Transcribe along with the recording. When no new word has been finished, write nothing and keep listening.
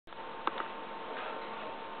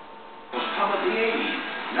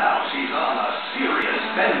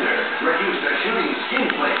skin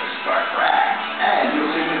flakes start crack. And you'll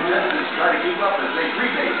see contestants try to keep up as they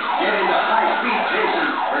pre-tape, get into high-speed chases,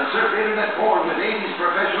 and surf internet porn with 80s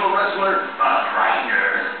professional wrestler, The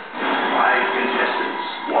Grinder. 5 contestants,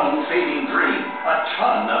 1 fading dream, a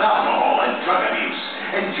ton of alcohol and drug abuse.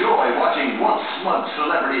 Enjoy watching once smug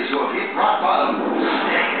celebrities who have hit rock bottom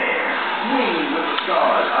stay there. Swing with the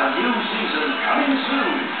Stars, a new season coming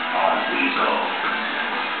soon on Weasel.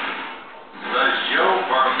 The show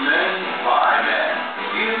for men by men.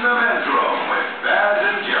 In the men's room with Baz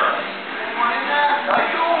and Jeremy. Anyone in there? Are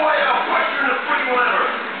you away up? Question the free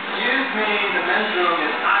whatever. Excuse me, the men's room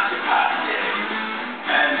is occupied.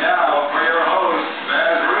 And now for your hosts,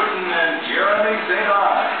 Baz Rutten and Jeremy St.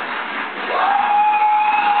 Ives.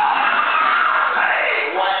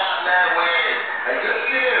 Hey, why not that way? Hey, good to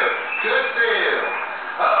see you. Good to see you.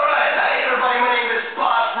 All right, hey everybody, my name is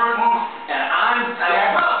Boss Rutten, And I'm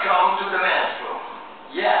and welcome to the men's room.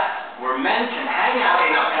 Yeah, where men can hang out.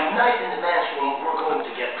 Okay, now tonight in the men's room, we're going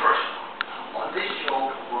to get personal. On this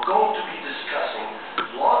show, we're going to be discussing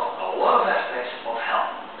a lot of aspects of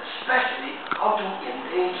health, especially how to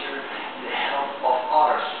endanger the health of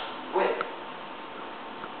others with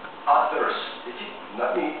others. Did you?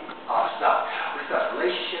 Not me. Us. Now, we start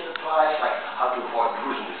relationship advice, like how to avoid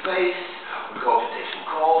bruising the face. We're going to take some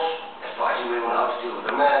calls, advising women how to deal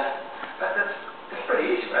with a man. That's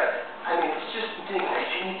pretty easy, right? I mean, it's just the thing that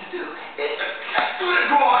you need to do. It's do the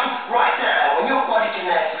groin right there. And when your body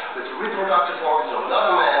connects with the reproductive organs of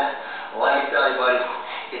another man, let me tell you, buddy,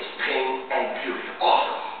 it's pain and beauty.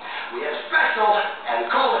 Also, we have special, and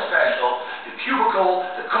we call it special, the cubicle,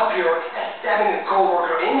 the copier, and stabbing a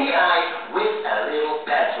coworker in the eye with a little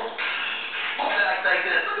pencil. Like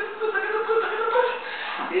this.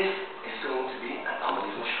 This is going to be an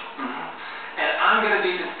unbelievable show. And I'm going to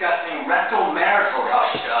be discussing rectal marital. Oh,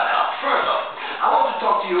 shut up. First off, I want to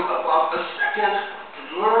talk to you about a second to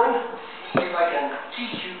learn, see if I can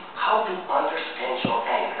teach you how to understand your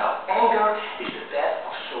anger. Now, anger is the death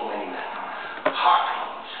of so many men. Heart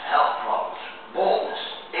problems, health problems, boldness,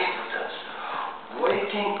 impotence,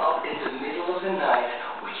 waking up in the middle of the night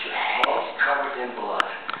with your hands covered in blood,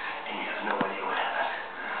 and you have no idea what happened.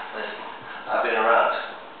 Listen, I've been around.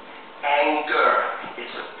 Anger.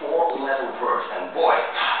 It's a 4-letter word, and boy,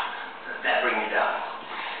 does that bring me down.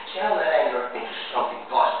 Channel that anger into something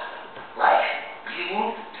positive, like beating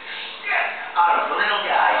the shit out of a little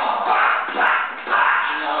guy.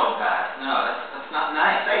 No, guys, no, that's not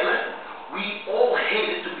nice. Hey, listen, we all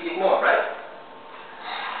hated to be ignored, right?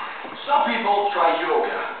 Some people try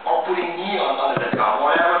yoga or putting neon under the car,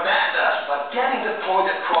 whatever that does. But getting the point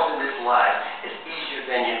across in this life is easier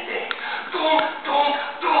than you think.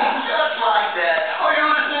 Just like that. Are you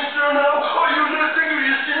listening, sir? Now? Are you listening? Do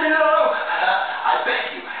you see me now? I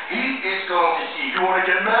bet you, he is going to see. You want to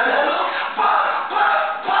get mad at him?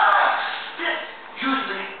 This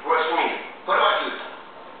usually works for me. What about you?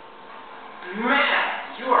 Man,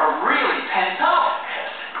 you are really pent up.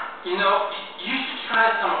 You know, you should try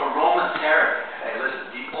some aromatherapy. Hey, listen,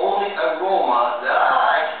 the only aroma that I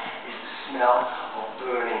like is the smell of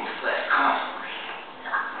burning flesh.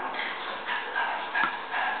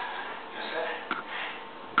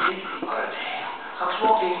 The other day, I was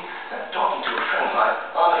talking to a friend of mine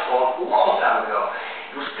on the phone a long time ago.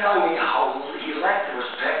 He was telling me how he lacked the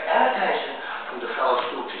respect and attention from the fellow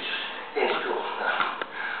school teachers in school.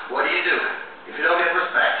 What do if you don't get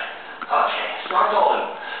respect? Okay, so I told him,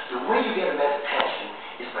 the way you get a man's attention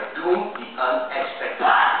is by doing the unexpected.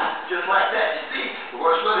 Just like that, you see? It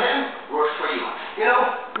works with him, works for you. You know,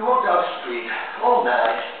 you walk down the street, all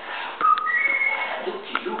nice. Look,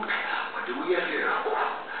 what do we have here?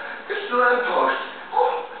 It's the lamppost.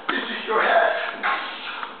 This is your hat.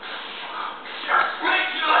 Just smack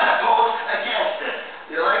your lamppost against it.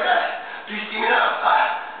 You like that? Do you see me now?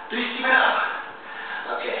 Do you see me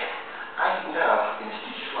now? Okay. I think now, in the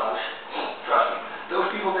teacher's lounge, trust me, those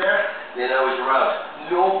people there, they know he's around.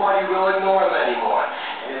 Nobody will ignore him anymore.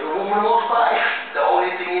 And if a woman walks by, the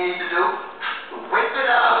only thing you need to do, whip it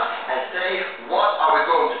out and say, what are we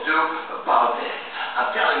going to do about this?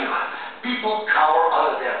 I'm telling you, people cower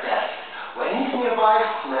under their desks. When he's nearby,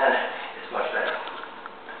 man, it's much better.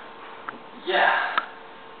 Yeah,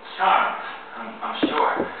 charmed, I'm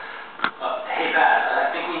sure. Hey, Baz,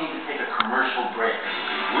 I think we need to take a commercial break.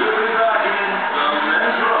 We'll be back in the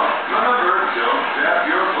men's room. Remember, don't tap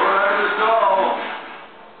your foot out of the stall.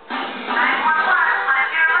 911, what is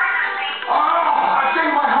your emergency? I think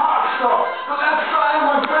my heart stopped. The left side of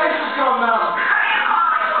my face has gone numb. Who are you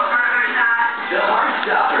calling for Burger Shot? The Heart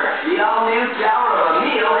Stopper, the all-new tower of a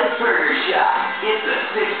meal at Burger Shot. It's a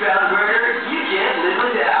 6-pound burger you can't live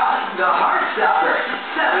without. The Heart Stopper,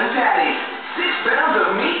 7 patties.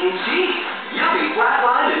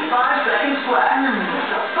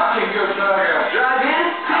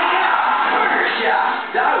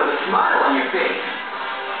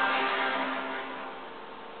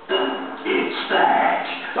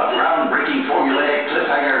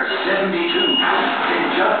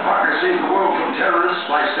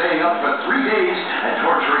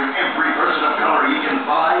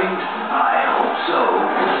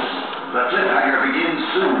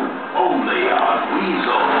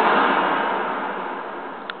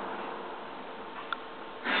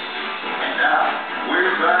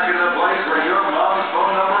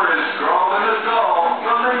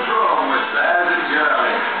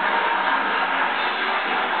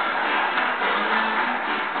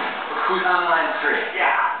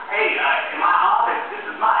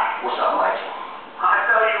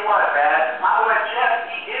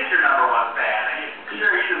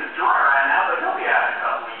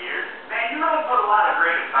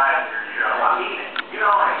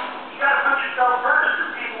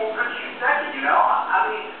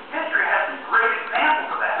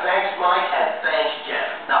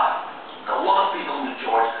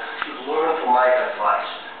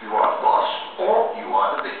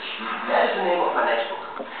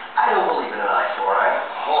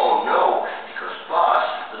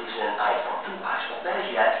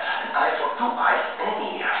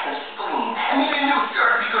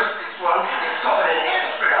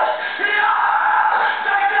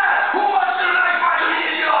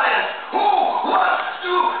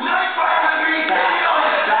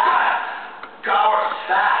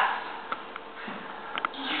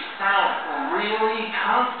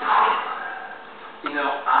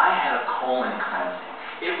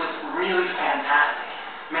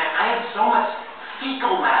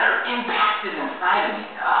 impacted inside of me.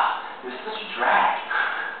 It was such a drag.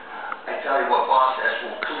 I tell you what, boss says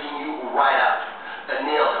will clean you right out. A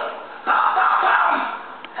nail gun. Bam, bam, bam.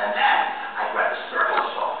 And then I grab a circle of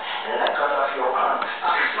salt, and then I cut off your arm.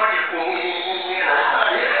 I start your and I start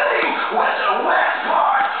hitting with the wet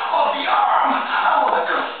part of the arm. I want to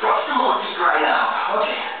construct the motif right now.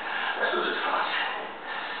 Okay, let's do this first.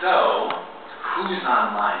 So, who's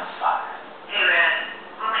on line 5? Hey, man.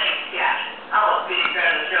 My name's Jack. I'm a big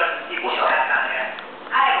fan of the show since you What's came up? back on there.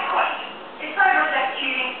 I have a question. Is cybersex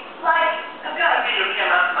cheating? Like, I've got a video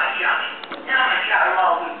camera up to my shop, and I'm gonna shot them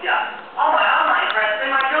all looped up. All my online friends say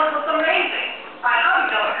my girls look amazing. I know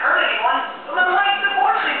you don't hurt anyone, but my wife's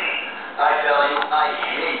divorcing me. I tell you, I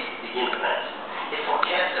hate the internet. It's for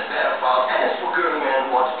cats and pedophiles, and it's for girly men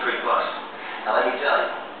who want to trick us. Now let me tell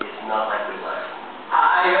you, it's not like real life.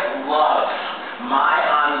 I love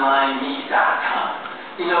myonlineme.com.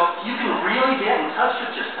 You know, you can really get in touch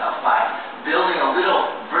with yourself by building a little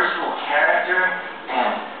virtual character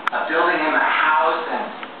and building him a house and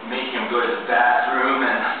making him go to the bathroom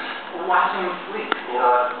and watching him sleep. You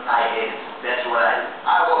know what? I hate it. That's what I do.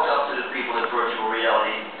 I walk up to the people in virtual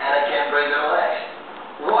reality, and I can't break their legs.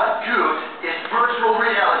 What good is virtual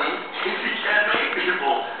reality if you can't make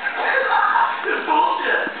people? It's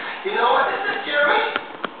bullshit. You know what this is, Jeremy?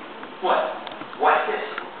 What? What's this?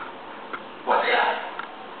 What's that?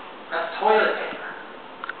 That's toilet paper.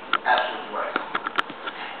 Absolutely right.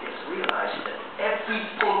 It's realized that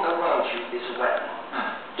everything around you is a weapon.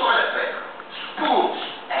 Toilet paper, spoons,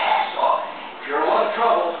 a hacksaw. If you're in a lot of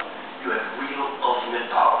trouble, you have real ultimate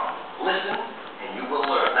power. Listen, and you will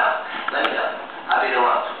learn. Now, let me tell you, I've been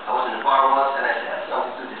around. I was in a bar once, and I said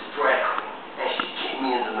something to this drag queen, and she kicked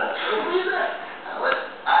me in the nuts. Can you believe that? Now,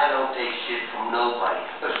 I don't take shit from nobody,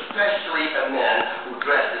 especially a man who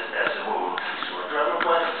dresses as a woman. So I grab her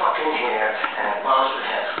by the fucking hair, and I bounce her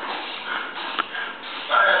head.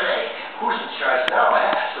 Hey, who's in charge now,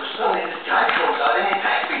 man? So suddenly this guy comes out and he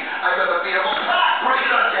attacks me. I grab a beat up, break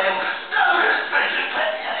it on to him, stab him in his face, and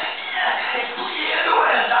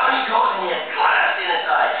down he goes, and he has glass in his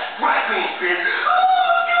eye. Drag queen screams,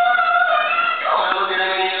 I look at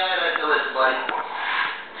him in the eye, and I said, listen, buddy,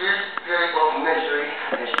 this period of misery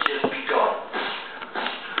has just begun.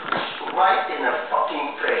 Right in the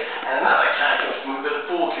fucking face. And another guy comes to me with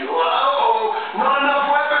a full kill. Oh, not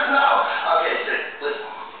enough weapons now. Okay,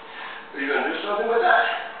 listen. Are you going to do something with that?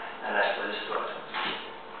 And I split his throat.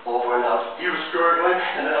 Over and out. He was gurgling,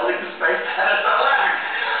 and then I licked his face, and I started laughing.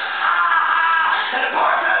 And the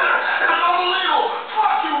bartender, it was unbelievable.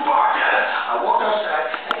 Fuck you, bartender. I walked outside,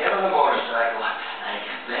 I get on the motorcycle, and I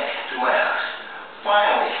get back to my house.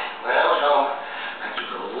 Finally, when I was home, I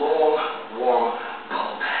took a long, warm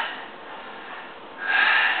bubble bath.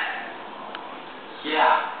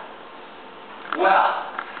 Yeah. Well,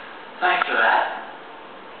 thanks for that.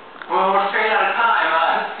 Well, we're straight out of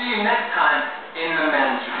time. See you next time in the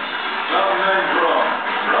men's room. The men's room,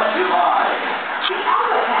 brought to you by The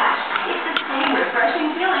Alpha Patch. It's the same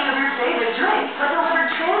refreshing feeling of your favorite drink, but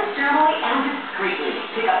delivered transdermally and discreetly.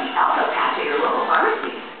 Pick up the Alpha Patch at your local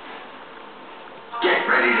pharmacy. Get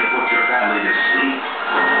ready to put